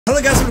Hello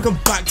guys, welcome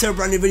back to a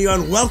brand new video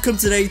and welcome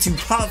today to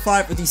part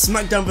 5 of the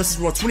Smackdown vs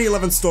Raw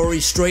 2011 story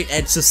Straight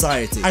Edge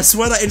Society. I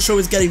swear that intro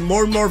is getting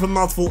more and more of a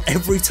mouthful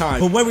every time,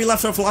 but where we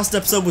left off last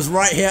episode was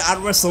right here at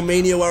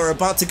WrestleMania, where we're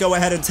about to go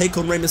ahead and take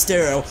on Rey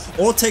Mysterio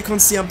or take on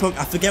CM Punk.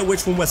 I forget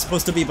which one we're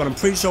supposed to be, but I'm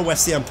pretty sure we're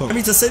CM Punk. I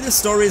mean, to say this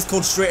story is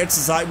called Straight Edge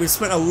Society, we've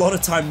spent a lot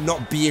of time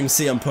not being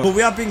CM Punk, but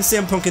we are being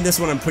CM Punk in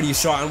this one, I'm pretty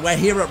sure, and we're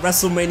here at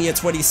WrestleMania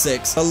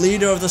 26. The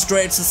leader of the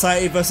Straight Edge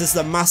Society versus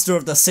the master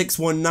of the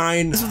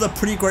 619. This was a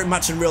pretty great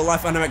match in real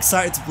life and I'm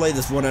excited to play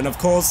this one, and of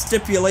course,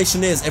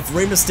 stipulation is if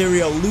Rey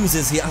Mysterio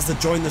loses, he has to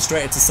join the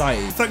Straight Edge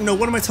Society. In fact, no,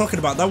 what am I talking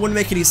about? That wouldn't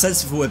make any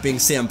sense if we were being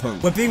CM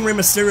Punk. We're being Rey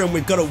Mysterio and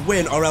we've got to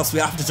win or else we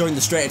have to join the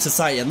Straight Edge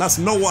Society, and that's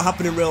not what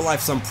happened in real life,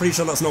 so I'm pretty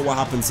sure that's not what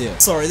happens here.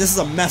 Sorry, this is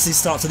a messy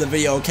start to the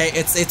video, okay?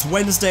 It's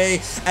Wednesday,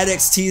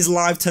 NXT's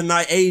live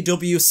tonight,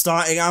 AEW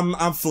starting,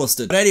 I'm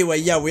flustered. But anyway,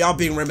 yeah, we are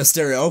being Rey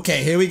Mysterio.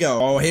 Okay, here we go.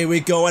 Oh, here we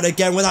go, and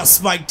again with that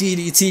spike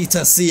DDT to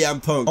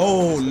CM Punk.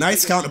 Oh,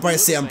 nice counter by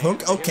CM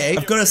Punk. Okay,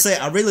 I've got to say,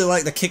 I really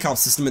like the kick-out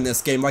system in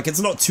this game. Like,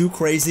 it's not too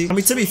crazy. I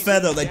mean, to be fair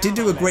though, they did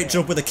do a great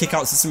job with the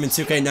kick-out system in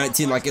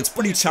 2K19. Like, it's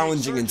pretty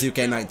challenging in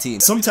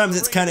 2K19. Sometimes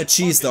it's kind of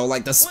cheese though,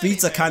 like the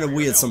speeds are kind of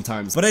weird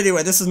sometimes. But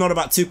anyway, this is not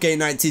about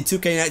 2K19.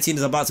 2K19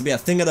 is about to be a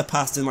thing of the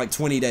past in like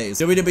 20 days.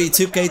 WWE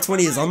 2K20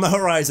 is on the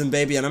horizon,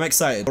 baby, and I'm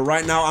excited. But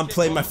right now, I'm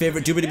playing my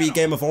favorite WWE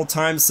game of all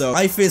time, so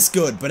life is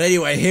good. But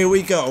anyway, here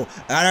we go.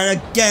 And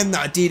again,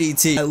 that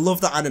DDT. I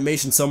love that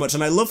animation so much,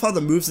 and I love how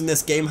the moves in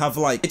this game have,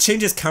 like, it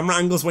changes camera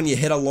angles when you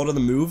hit a lot of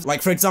the moves.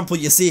 Like, for example,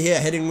 you see here,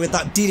 hitting with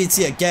that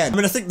DDT again. I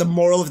mean, I think the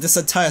moral of this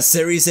entire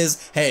series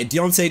is, hey,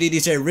 Deonte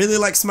DDJ really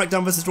likes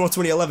Smackdown vs Raw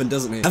 2011,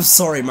 doesn't he? I'm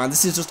sorry, man,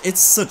 this is just, it's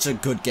such a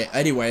good game.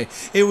 Anyway,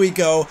 here we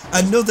go.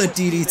 Another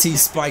DDT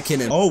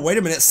spiking in. Oh, wait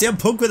a minute, CM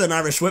Punk with an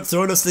Irish whip,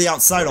 throwing us to the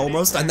outside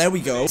almost, and there we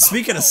go.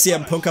 Speaking of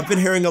CM Punk, I've been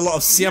hearing a lot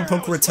of CM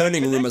Punk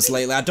returning rumors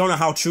lately. I don't know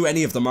how true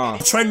any of them are. I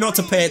try not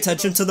to pay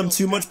attention to them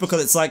too much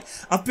because it's like,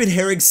 I've been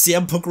hearing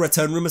CM Punk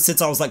return rumors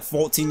since I was like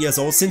 14 years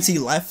old, since he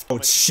left. Oh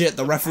shit,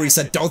 the referee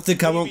said, don't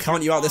think I won't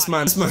count you out, this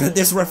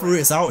this referee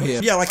is out here.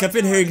 Yeah, like, I've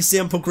been hearing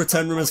CM Punk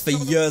return rumors for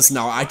years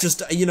now. I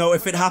just, you know,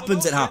 if it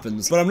happens, it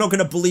happens. But I'm not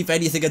gonna believe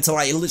anything until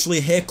I literally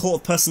hear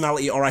Court of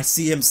Personality or I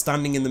see him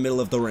standing in the middle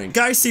of the ring.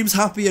 Guy seems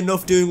happy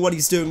enough doing what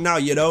he's doing now,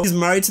 you know? He's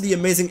married to the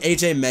amazing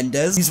AJ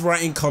Mendez. He's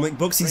writing comic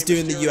books. He's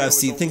doing the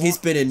UFC thing. He's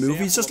been in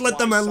movies. Just let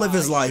the man live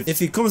his life. If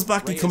he comes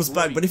back, he comes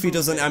back. But if he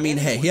doesn't, I mean,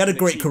 hey, he had a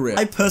great career.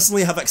 I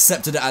personally have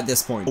accepted it at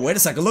this point. Oh, wait a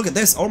second. Look at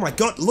this. Oh my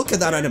god. Look at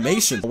that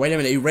animation. Oh, wait a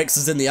minute. He rakes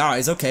us in the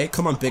eyes. Okay,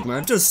 come on, big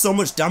man. Does so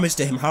much damage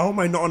to him. How am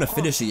I not on a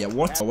finisher yet?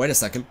 What? Oh, wait a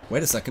second.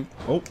 Wait a second.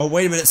 Oh,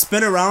 wait a minute.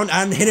 Spin around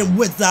and hit him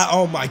with that.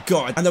 Oh my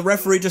god. And the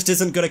referee just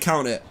isn't gonna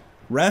count it.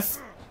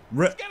 Ref?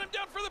 Get him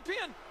down for the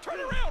pin. Turn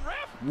around, ref.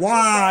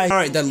 Why?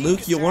 Alright then,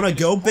 Luke, you wanna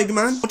go, big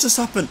man? What just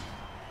happened?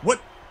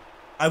 What?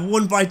 I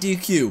won by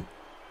DQ.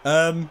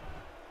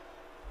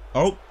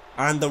 Oh,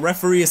 and the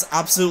referee is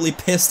absolutely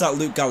pissed at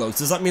Luke Gallows.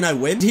 Does that mean I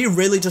win? Did he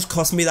really just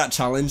cost me that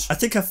challenge? I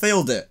think I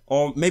failed it.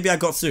 Or maybe I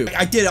got through.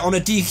 I did it on a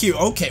DQ.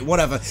 Okay,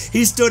 whatever.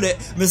 He's done it.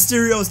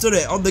 Mysterio's done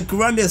it on the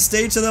grandest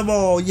stage of them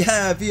all.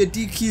 Yeah, via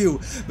DQ.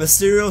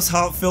 Mysterio's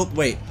heartfelt.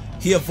 Wait.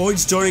 He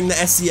avoids joining the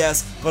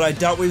SES, but I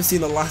doubt we've seen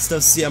the last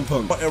of CM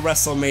Punk. What a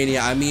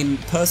WrestleMania. I mean,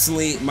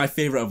 personally, my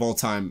favorite of all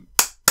time.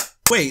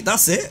 Wait,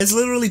 that's it? It's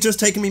literally just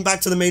taking me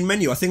back to the main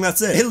menu. I think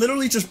that's it. It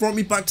literally just brought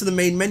me back to the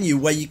main menu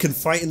where you can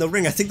fight in the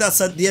ring. I think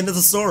that's at the end of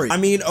the story. I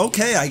mean,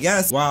 okay, I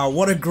guess. Wow,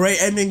 what a great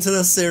ending to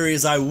the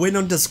series. I win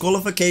on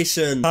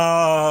disqualification.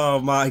 Oh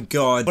my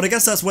god. But I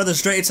guess that's where the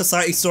Straight Edge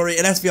Society story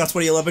in SVR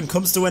 2011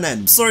 comes to an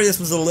end. Sorry this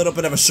was a little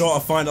bit of a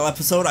shorter final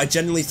episode. I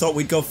genuinely thought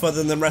we'd go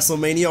further than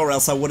WrestleMania, or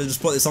else I would have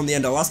just put this on the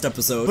end of last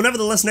episode. But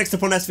nevertheless, next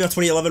up on SVR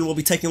 2011, we'll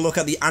be taking a look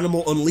at the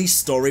Animal Unleashed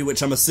story,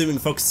 which I'm assuming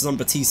focuses on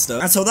Batista.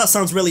 And so that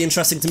sounds really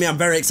interesting to me.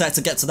 I'm very excited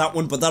to get to that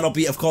one, but that'll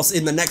be, of course,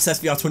 in the next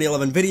SVR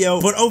 2011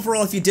 video. But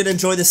overall, if you did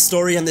enjoy this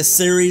story and this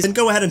series, then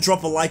go ahead and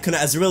drop a like on it,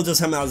 as it really does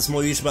help me out as a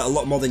small YouTuber a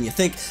lot more than you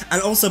think.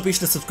 And also be sure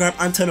to subscribe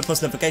and turn on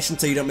post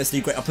notifications so you don't miss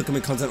any great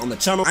up-and-coming content on the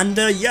channel. And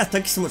yeah,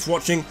 thank you so much for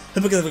watching.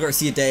 Hope you guys have a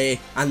great day,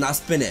 and that's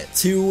been it.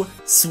 Too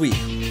sweet.